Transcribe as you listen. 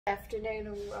Good afternoon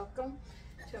and welcome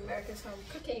to America's Home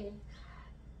Cooking.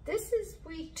 This is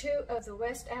week 2 of the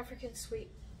West African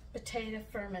sweet potato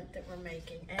ferment that we're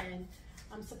making, and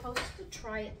I'm supposed to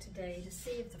try it today to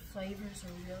see if the flavors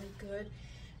are really good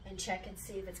and check and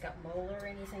see if it's got mold or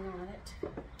anything on it.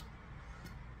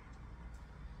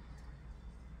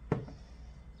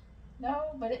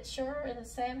 No, but it sure in the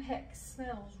same heck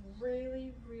smells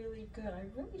really, really good. I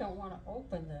really don't want to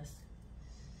open this.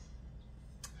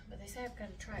 But they say I've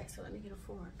got to try it, so let me get a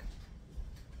fork.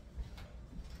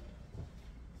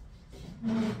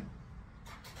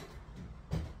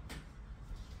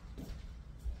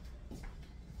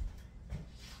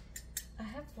 I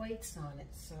have weights on it,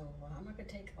 so I'm not going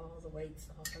to take all the weights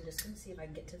off. I'm just going to see if I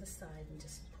can get to the side and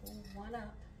just pull one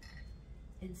up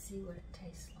and see what it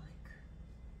tastes like.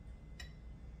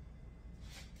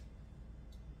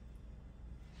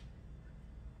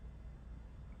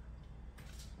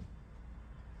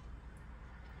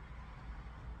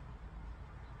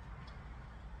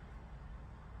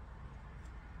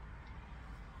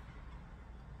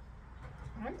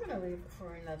 I'm going to leave it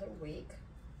for another week.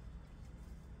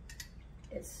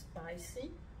 It's spicy.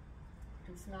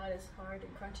 It's not as hard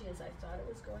and crunchy as I thought it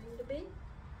was going to be.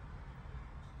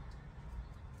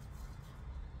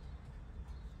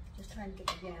 Just trying to get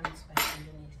the yams back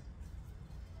underneath.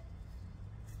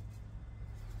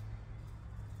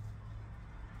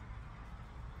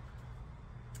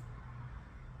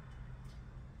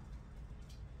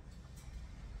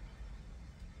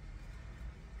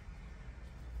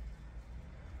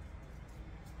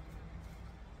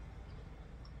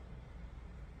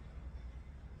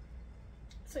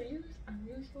 It's an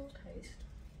unusual taste.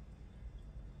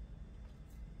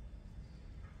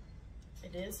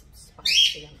 It is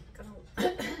spicy. I'm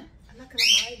not gonna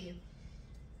lie to you.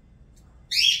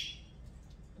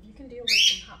 If you can deal with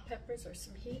some hot peppers or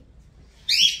some heat,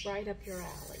 it's right up your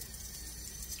alley.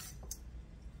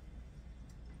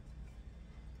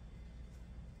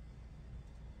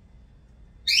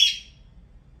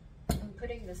 I'm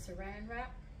putting the saran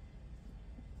wrap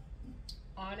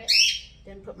on it.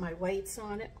 Then put my weights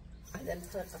on it. I then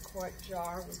put a quart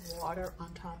jar with water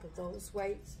on top of those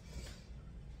weights.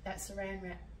 That saran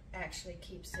wrap actually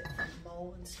keeps it from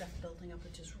mold and stuff building up,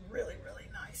 which is really, really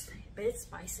nice. But it's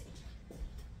spicy.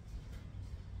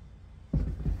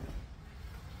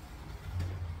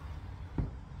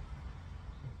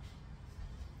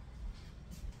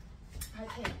 I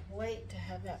can't wait to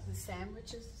have that with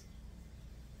sandwiches.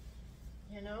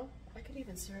 You know, I could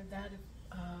even serve that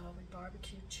with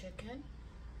barbecue chicken,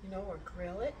 you know, or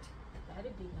grill it.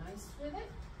 That'd be nice with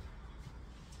it.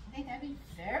 I think that'd be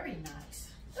very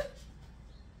nice.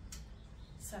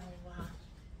 So,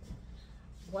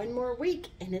 one more week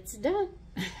and it's done.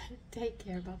 Take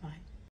care. Bye-bye.